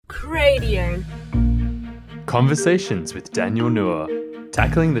Radio. Conversations with Daniel Noor,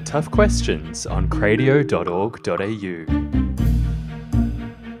 tackling the tough questions on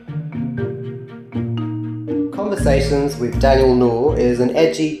cradio.org.au. Conversations with Daniel Noor is an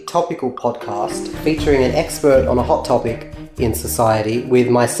edgy, topical podcast featuring an expert on a hot topic in society with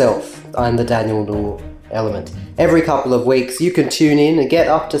myself. I'm the Daniel Noor element. Every couple of weeks you can tune in and get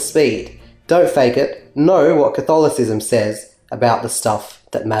up to speed. Don't fake it. Know what Catholicism says about the stuff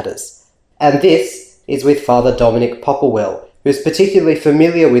that matters. And this is with Father Dominic Popplewell, who's particularly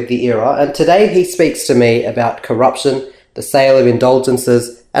familiar with the era, and today he speaks to me about corruption, the sale of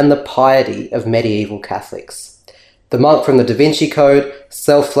indulgences, and the piety of medieval Catholics. The monk from the Da Vinci Code,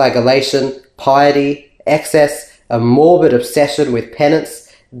 self-flagellation, piety, excess, a morbid obsession with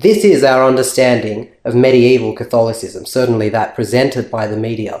penance. This is our understanding of medieval Catholicism, certainly that presented by the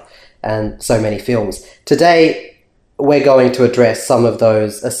media and so many films. Today, we're going to address some of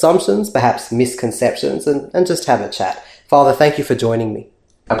those assumptions, perhaps misconceptions, and just have a chat. Father, thank you for joining me.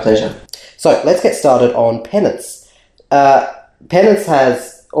 My pleasure. So, let's get started on penance. Penance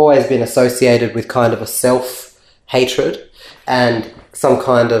has always been associated with kind of a self-hatred and some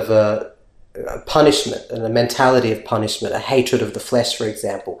kind of a punishment and a mentality of punishment, a hatred of the flesh, for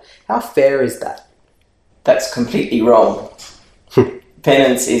example. How fair is that? That's completely wrong.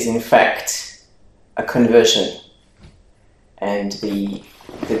 Penance is in fact a conversion, and the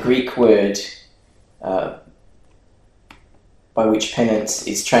Greek word by which penance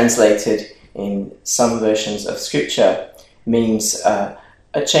is translated in some versions of scripture means a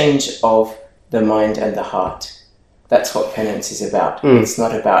change of the mind and the heart. That's what penance is about. It's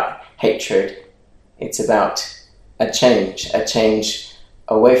not about hatred. It's about a change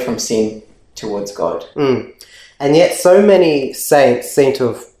away from sin towards God. And yet so many saints seem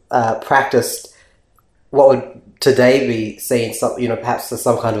to have practiced what would today be seen, perhaps as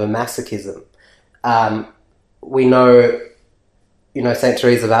some kind of a masochism. We know, Saint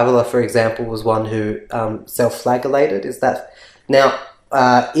Teresa of Avila, for example, was one who self-flagellated. Is that now?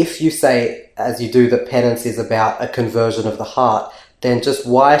 If you say, as you do, that penance is about a conversion of the heart, then just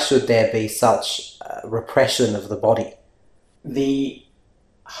why should there be such repression of the body? The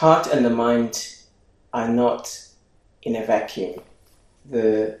heart and the mind are not in a vacuum.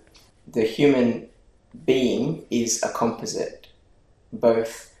 The human being is a composite,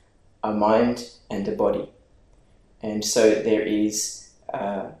 both a mind and a body. And so there is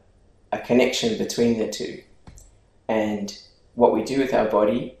a connection between the two. And what we do with our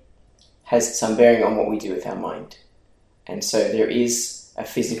body has some bearing on what we do with our mind. And so there is a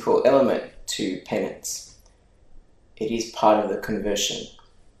physical element to penance. It is part of the conversion.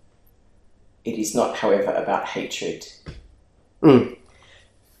 It is not, however, about hatred. The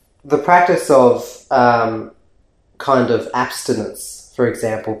practice of kind of abstinence, for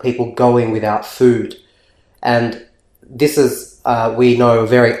example, people going without food, and this is, we know, a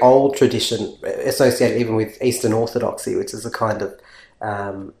very old tradition associated even with Eastern Orthodoxy, which is a kind of,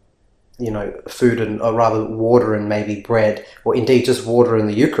 food or rather water and maybe bread, or indeed just water in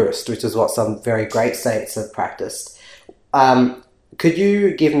the Eucharist, which is what some very great saints have practiced. Could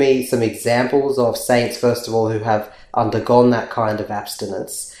you give me some examples of saints, first of all, who have undergone that kind of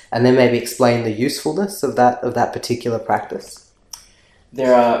abstinence, and then maybe explain the usefulness of that particular practice?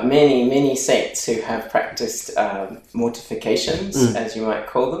 There are many, many saints who have practiced mortifications, as you might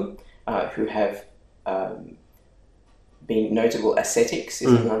call them, who have been notable ascetics,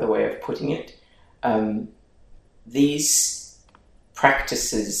 is another way of putting it. These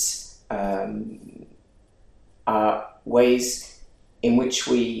practices are ways in which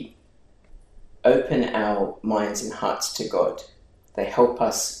we open our minds and hearts to God. They help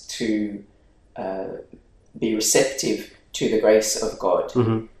us to be receptive to the grace of God.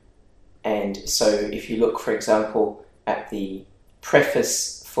 And so if you look, for example, at the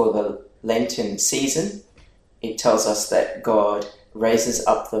preface for the Lenten season, it tells us that God raises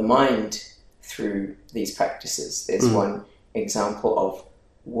up the mind through these practices. There's one example of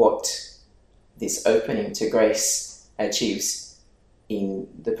what this opening to grace achieves in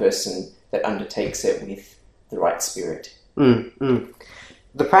the person that undertakes it with the right spirit.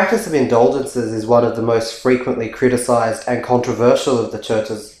 The practice of indulgences is one of the most frequently criticised and controversial of the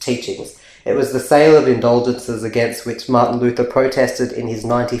Church's teachings. It was the sale of indulgences against which Martin Luther protested in his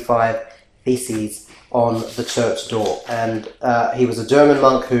 95 Theses on the church door. And he was a German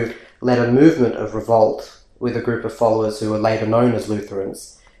monk who led a movement of revolt with a group of followers who were later known as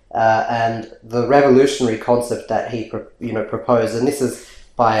Lutherans. And the revolutionary concept that he proposed, and this is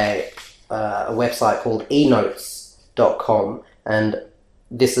by a website called enotes.com, and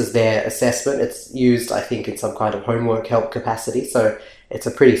this is their assessment. It's used, I think, in some kind of homework help capacity. So it's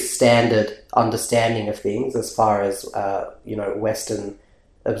a pretty standard understanding of things as far as, Western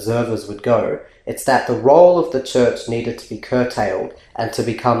observers would go. It's that the role of the church needed to be curtailed and to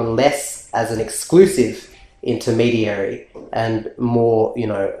become less as an exclusive intermediary and more,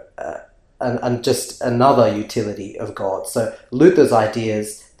 and just another utility of God. So Luther's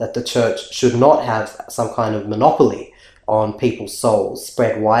ideas that the church should not have some kind of monopoly on people's souls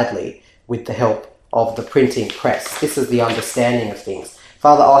spread widely with the help of the printing press. This is the understanding of things.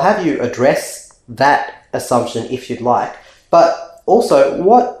 Father, I'll have you address that assumption if you'd like, but also,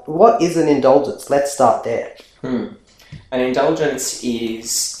 what is an indulgence? Let's start there. An indulgence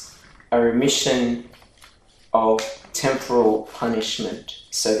is a remission of temporal punishment.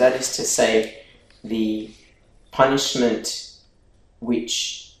 So that is to say, the punishment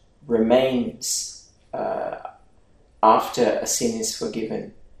which remains after a sin is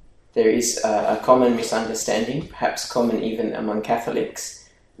forgiven. There is a common misunderstanding, perhaps common even among Catholics,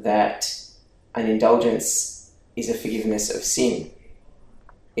 that an indulgence is a forgiveness of sin.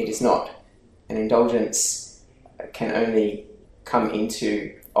 It is not. An indulgence can only come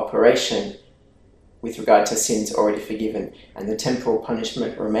into operation with regard to sins already forgiven and the temporal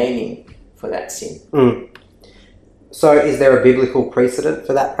punishment remaining for that sin. So is there a biblical precedent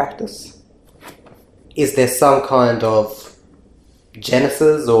for that practice? Is there some kind of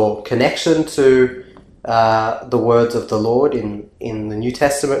genesis or connection to the words of the Lord in the New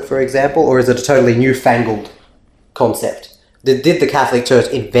Testament, for example, or is it a totally newfangled concept? Did the Catholic Church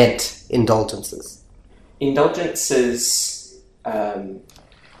invent indulgences? Indulgences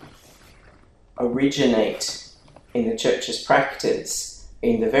originate in the Church's practice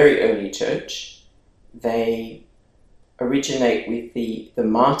in the very early Church. They originate with the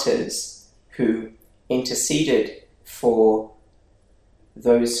martyrs who interceded for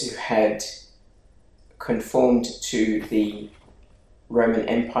those who had conformed to the Roman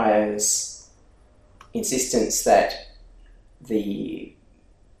Empire's insistence that the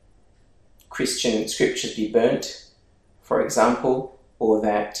Christian scriptures be burnt, for example, or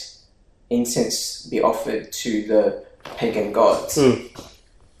that incense be offered to the pagan gods.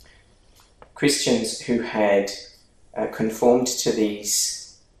 Christians who had conformed to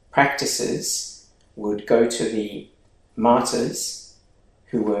these practices would go to the martyrs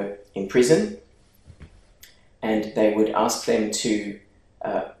who were in prison, and they would ask them to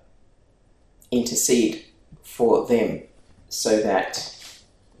intercede for them so that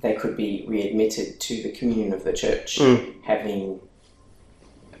they could be readmitted to the communion of the church, having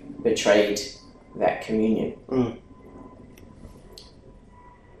betrayed that communion.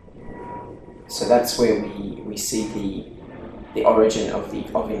 So that's where we see the origin of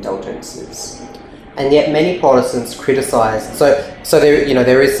indulgences. And yet many Protestants criticise. So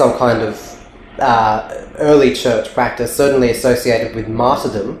there is some kind of early church practice, certainly associated with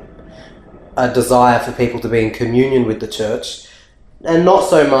martyrdom, a desire for people to be in communion with the church, and not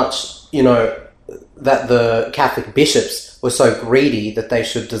so much, that the Catholic bishops were so greedy that they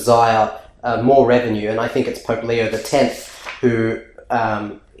should desire more revenue. And I think it's Pope Leo X who,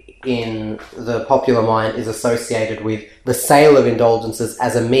 in the popular mind, is associated with the sale of indulgences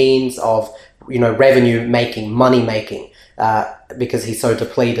as a means of, revenue making, money making, because he so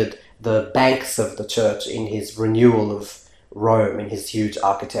depleted the banks of the church in his renewal of Rome, in his huge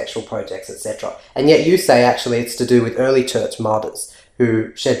architectural projects, etc. And yet you say actually it's to do with early church martyrs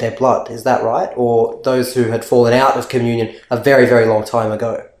who shed their blood. Is that right? Or those who had fallen out of communion a very, very long time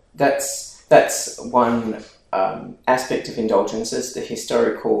ago? That's one aspect of indulgences, the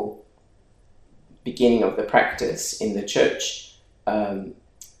historical beginning of the practice in the church.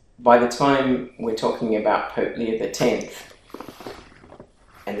 By the time we're talking about Pope Leo X,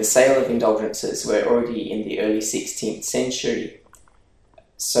 and the sale of indulgences were already in the early 16th century.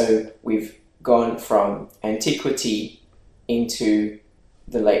 So we've gone from antiquity into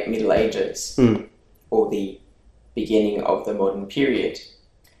the late Middle Ages, or the beginning of the modern period.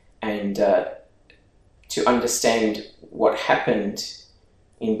 And to understand what happened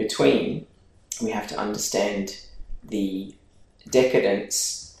in between, we have to understand the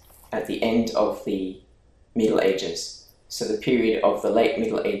decadence at the end of the Middle Ages. So the period of the late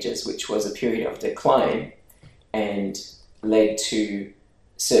Middle Ages, which was a period of decline and led to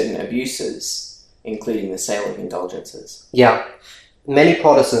certain abuses, including the sale of indulgences. Yeah. Many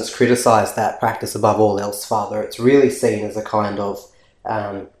Protestants criticise that practice above all else, Father. It's really seen as a kind of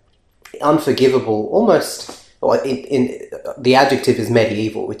unforgivable, almost, the adjective is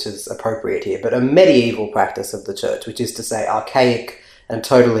medieval, which is appropriate here, but a medieval practice of the church, which is to say archaic and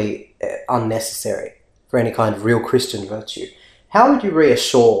totally unnecessary for any kind of real Christian virtue. How would you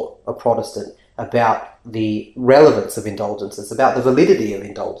reassure a Protestant about the relevance of indulgences, about the validity of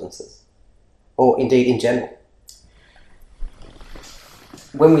indulgences, or indeed in general?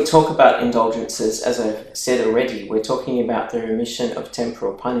 When we talk about indulgences, as I've said already, we're talking about the remission of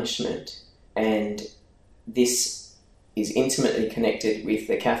temporal punishment, and this is intimately connected with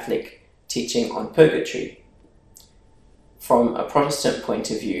the Catholic teaching on purgatory. From a Protestant point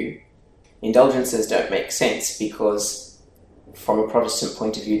of view, indulgences don't make sense because from a Protestant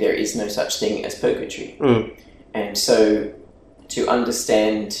point of view there is no such thing as purgatory. And so to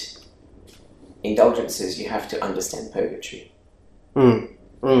understand indulgences you have to understand purgatory.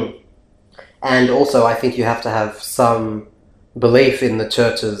 And also I think you have to have some belief in the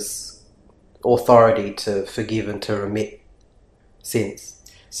Church's authority to forgive and to remit sins.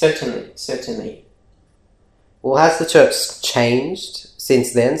 Certainly. Well, has the Church changed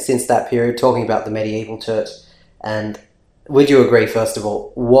since then, since that period, talking about the medieval Church? And would you agree, first of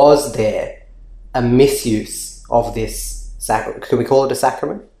all, was there a misuse of this sacrament? Can we call it a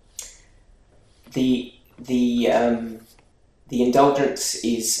sacrament? The indulgence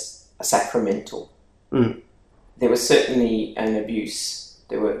is a sacramental. There was certainly an abuse.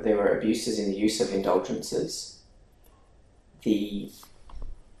 There were abuses in the use of indulgences. The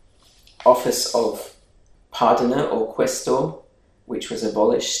office of pardoner or questor, which was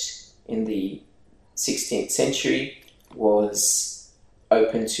abolished in the 16th century, was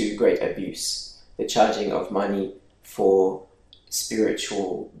open to great abuse. The charging of money for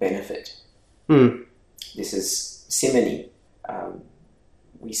spiritual benefit. This is simony.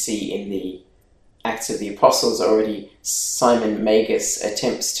 We see in the Acts of the Apostles already Simon Magus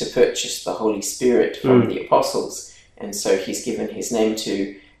attempts to purchase the Holy Spirit from the Apostles, and so he's given his name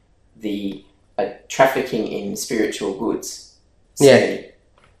to the trafficking in spiritual goods. Simony.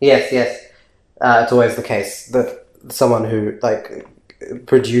 Yes. It's always the case that someone who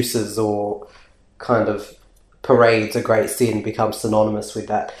produces or kind of parades a great sin becomes synonymous with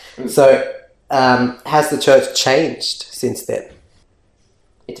that. So has the Church changed since then?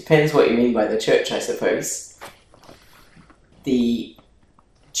 It depends what you mean by the Church, I suppose. The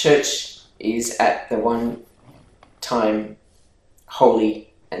Church is at the one time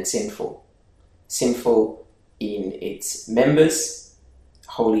holy and sinful. Sinful in its members,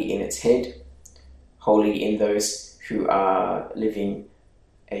 holy in its head, holy in those who are living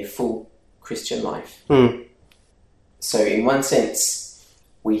a full Christian life. So in one sense,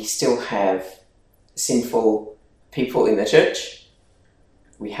 we still have sinful people in the Church.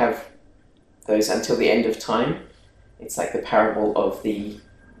 We have those until the end of time. It's like the parable of the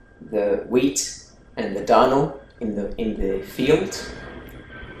wheat and the darnel in the field.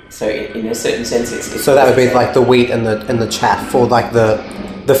 So in a certain sense, it's so that would be like the wheat and the chaff, or like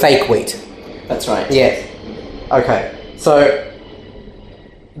the fake wheat. That's right. Yes. Okay. So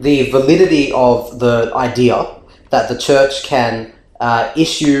the validity of the idea that the Church can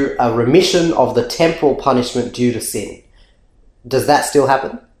issue a remission of the temporal punishment due to sin. Does that still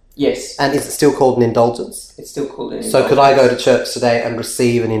happen? Yes. And is it still called an indulgence? It's still called an indulgence. So could I go to church today and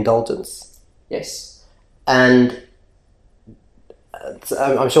receive an indulgence? Yes. And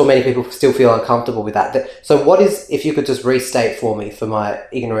I'm sure many people still feel uncomfortable with that. So what is, if you could just restate for me, for my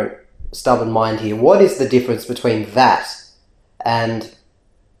ignorant, stubborn mind here, what is the difference between that and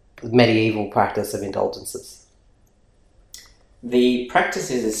the medieval practice of indulgences? The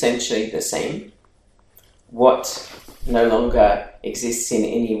practice is essentially the same. What no longer exists in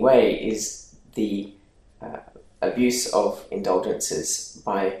any way is the abuse of indulgences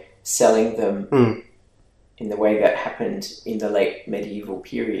by selling them in the way that happened in the late medieval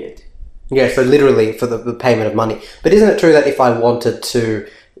period. Yeah, so literally for the payment of money. But isn't it true that if I wanted to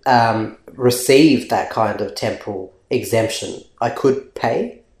receive that kind of temporal exemption, I could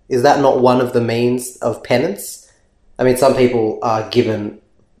pay? Is that not one of the means of penance? I mean, some people are given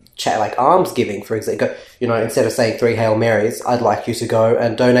like alms giving, for example. Instead of saying 3 Hail Marys, I'd like you to go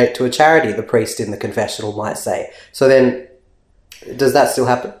and donate to a charity, the priest in the confessional might say. So then, does that still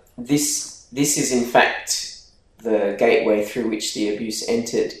happen? This is in fact the gateway through which the abuse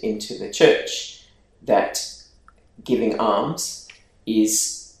entered into the Church, that giving alms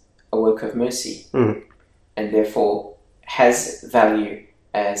is a work of mercy and therefore has value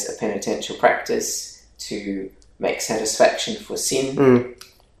as a penitential practice to make satisfaction for sin.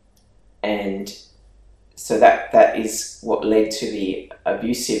 And so that is what led to the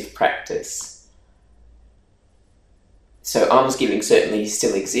abusive practice. So almsgiving certainly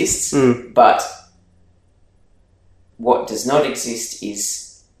still exists, but what does not exist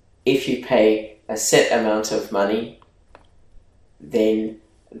is if you pay a set amount of money, then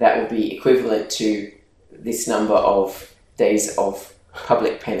that will be equivalent to this number of days of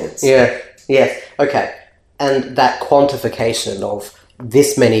public penance. Yeah, yes, okay. And that quantification of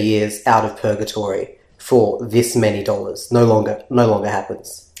this many years out of purgatory for this many dollars no longer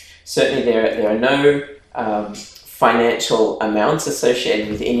happens. Certainly there are no financial amounts associated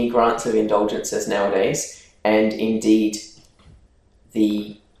with any grants of indulgences nowadays, and indeed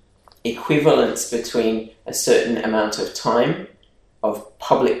the equivalence between a certain amount of time of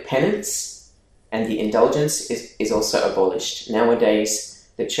public penance and the indulgence is also abolished. Nowadays,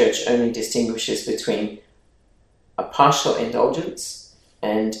 the Church only distinguishes between a partial indulgence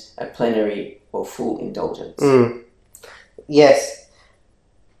and a plenary or full indulgence. Yes.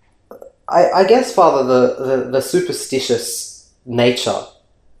 I guess, Father, the superstitious nature,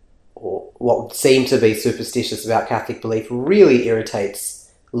 or what would seem to be superstitious about Catholic belief, really irritates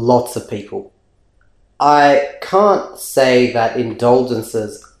lots of people. I can't say that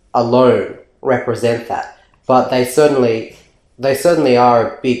indulgences alone represent that, but they certainly are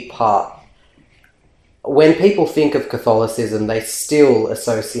a big part. When people think of Catholicism, they still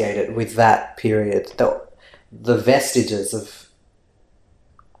associate it with that period, the vestiges of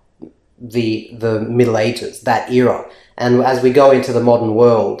the Middle Ages, that era. And as we go into the modern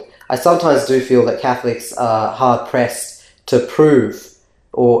world, I sometimes do feel that Catholics are hard-pressed to prove,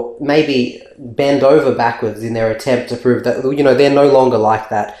 or maybe bend over backwards in their attempt to prove that, they're no longer like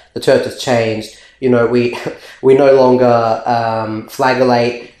that. The Church has changed. We no longer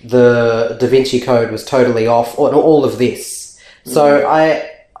flagellate. The Da Vinci Code was totally off, or all of this. So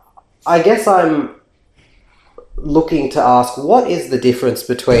I guess I'm looking to ask, what is the difference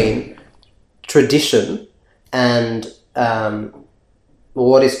between tradition and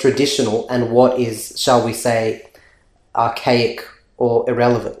what is traditional and what is, shall we say, archaic or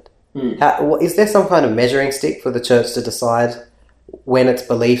irrelevant? Is there some kind of measuring stick for the Church to decide when its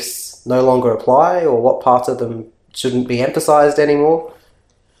beliefs no longer apply, or what parts of them shouldn't be emphasized anymore?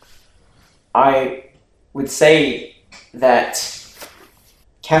 I would say that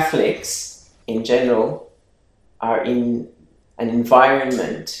Catholics in general are in an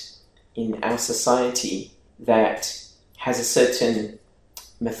environment in our society that has a certain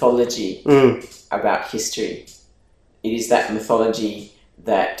mythology about history. It is that mythology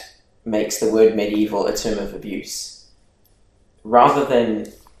that makes the word medieval a term of abuse. Rather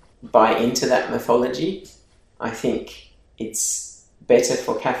than buy into that mythology, I think it's better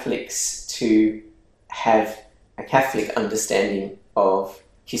for Catholics to have a Catholic understanding of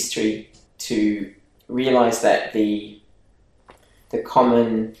history, to realize that the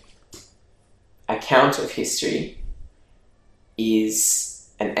common account of history is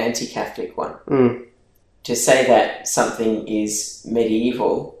an anti-Catholic one. To say that something is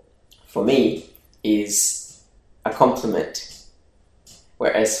medieval, for me, is a compliment,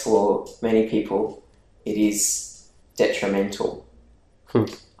 whereas for many people, it is detrimental.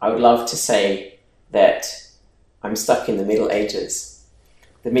 I would love to say that I'm stuck in the Middle Ages.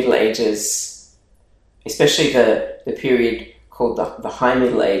 The Middle Ages, especially the period called the High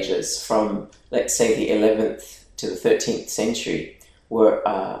Middle Ages, from, let's say, the 11th to the 13th century, were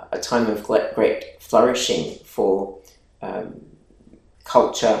a time of great flourishing for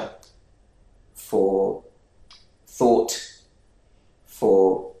culture, for thought,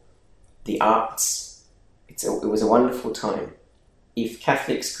 for the arts. It was a wonderful time. If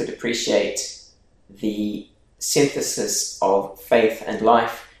Catholics could appreciate the synthesis of faith and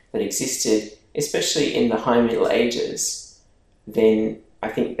life that existed, especially in the High Middle Ages, then I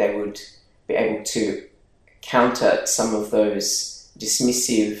think they would be able to counter some of those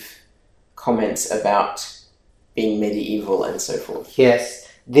dismissive comments about being medieval and so forth. Yes.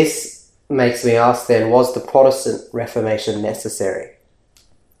 This makes me ask then, was the Protestant Reformation necessary?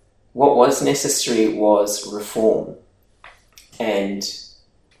 What was necessary was reform. And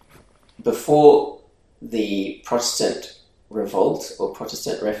before the Protestant Revolt or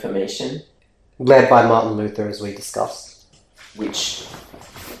Protestant Reformation, led by Martin Luther, as we discussed, which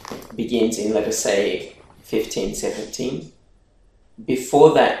begins in, let us say, 1517,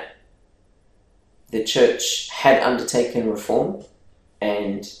 before that, the Church had undertaken reform,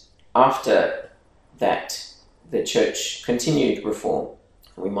 and after that, the Church continued reform.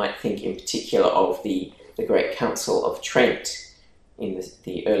 We might think in particular of the Great Council of Trent in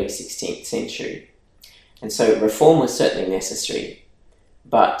the early 16th century. And so reform was certainly necessary,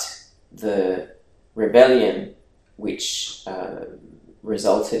 but the rebellion which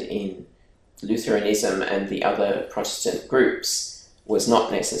resulted in Lutheranism and the other Protestant groups was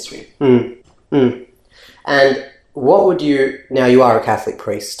not necessary. And what would you... Now, you are a Catholic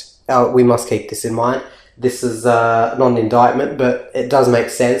priest. We must keep this in mind. This is not an indictment, but it does make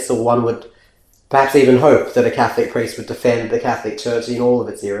sense, or one would perhaps even hope that a Catholic priest would defend the Catholic Church in all of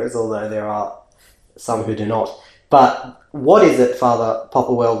its eras, although there are some who do not. But what is it, Father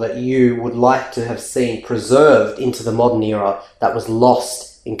Popplewell, that you would like to have seen preserved into the modern era that was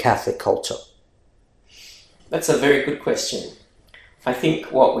lost in Catholic culture? That's a very good question. I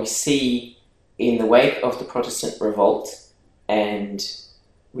think what we see in the wake of the Protestant revolt and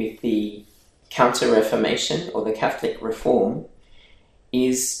with the Counter-Reformation or the Catholic Reform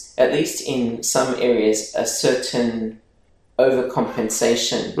is, at least in some areas, a certain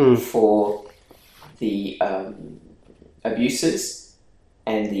overcompensation for the abuses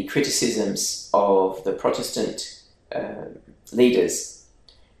and the criticisms of the Protestant leaders.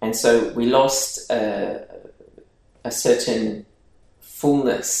 And so we lost a certain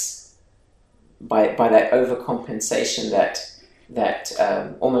fullness by that overcompensation, that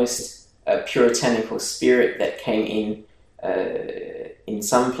almost a puritanical spirit that came in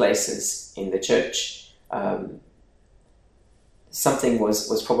some places in the church. Something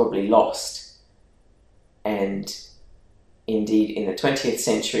was probably lost. And indeed, in the 20th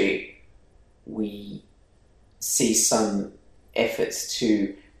century, we see some efforts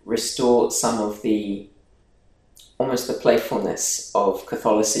to restore some of almost the playfulness of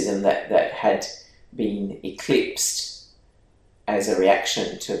Catholicism that had been eclipsed as a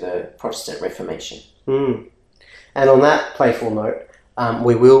reaction to the Protestant Reformation. And on that playful note,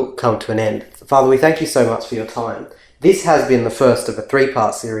 we will come to an end. Father, we thank you so much for your time. This has been the first of a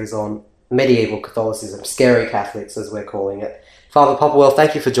 3-part series on medieval Catholicism, scary Catholics as we're calling it. Father Popplewell,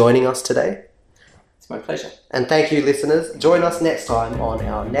 thank you for joining us today. It's my pleasure. And thank you, listeners. Join us next time on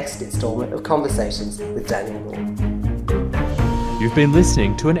our next instalment of Conversations with Daniel Noor. You've been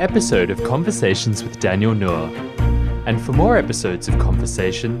listening to an episode of Conversations with Daniel Noor. And for more episodes of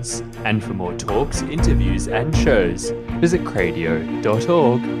Conversations, and for more talks, interviews and shows, visit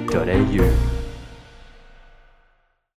cradio.org.au.